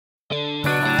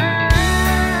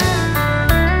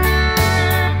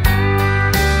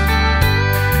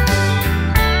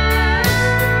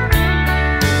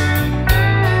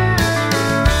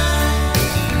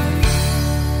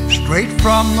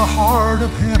from the heart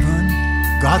of heaven,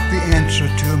 got the answer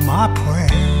to my prayer.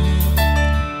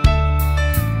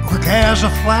 Quick as a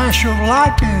flash of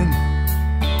lightning,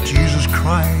 Jesus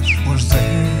Christ was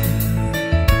there.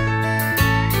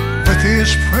 With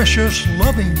His precious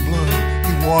loving blood,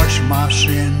 He washed my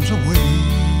sins away.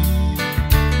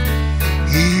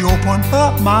 He opened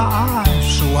up my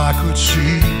eyes so I could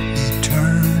see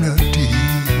eternity.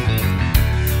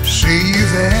 See you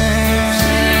there,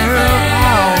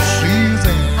 I'll see you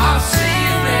there. I'll see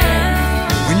you there.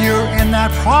 When you're in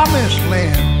that promised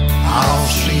land, I'll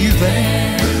see you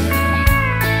there.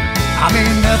 I may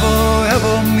never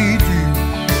ever meet you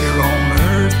here on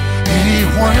earth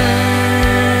anywhere,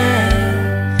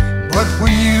 but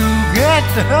when you get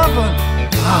to heaven,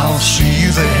 I'll see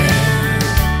you there.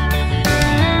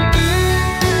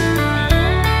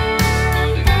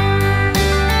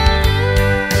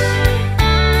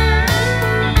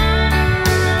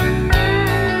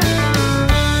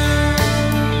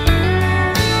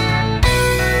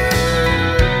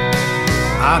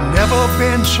 I've never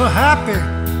been so happy,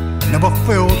 never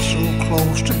felt so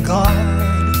close to God.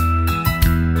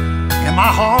 In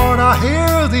my heart I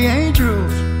hear the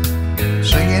angels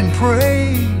singing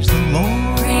praise the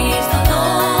Lord. Praise the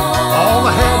Lord. All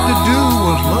I had to do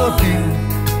was love Him,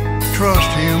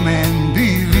 trust Him and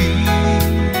believe.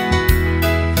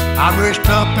 I reached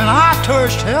up and I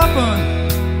touched heaven,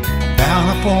 down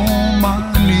upon my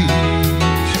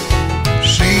knees.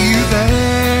 See you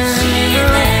there,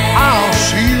 I'll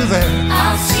see you there.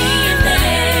 I'll see you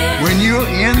there. When you're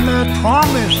in that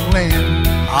promised land,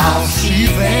 I'll see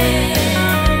you there.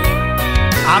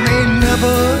 I may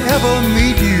never ever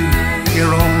meet you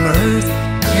here on earth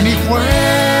anywhere,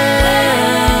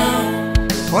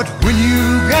 but when you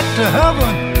get to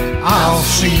heaven, I'll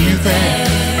see you there.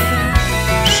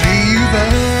 See you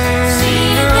there, See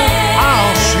you there.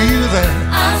 I'll see you there.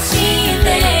 I'll see you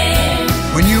there.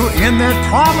 When you're in that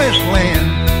promised land,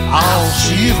 I'll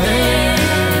see you there.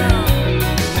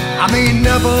 I may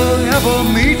never ever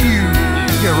meet you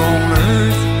here on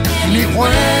earth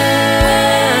anywhere,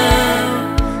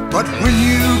 but when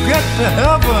you get to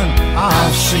heaven,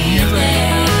 I'll see you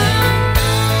there.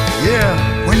 Yeah,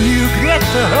 when you get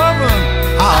to heaven,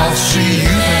 I'll see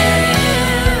you there.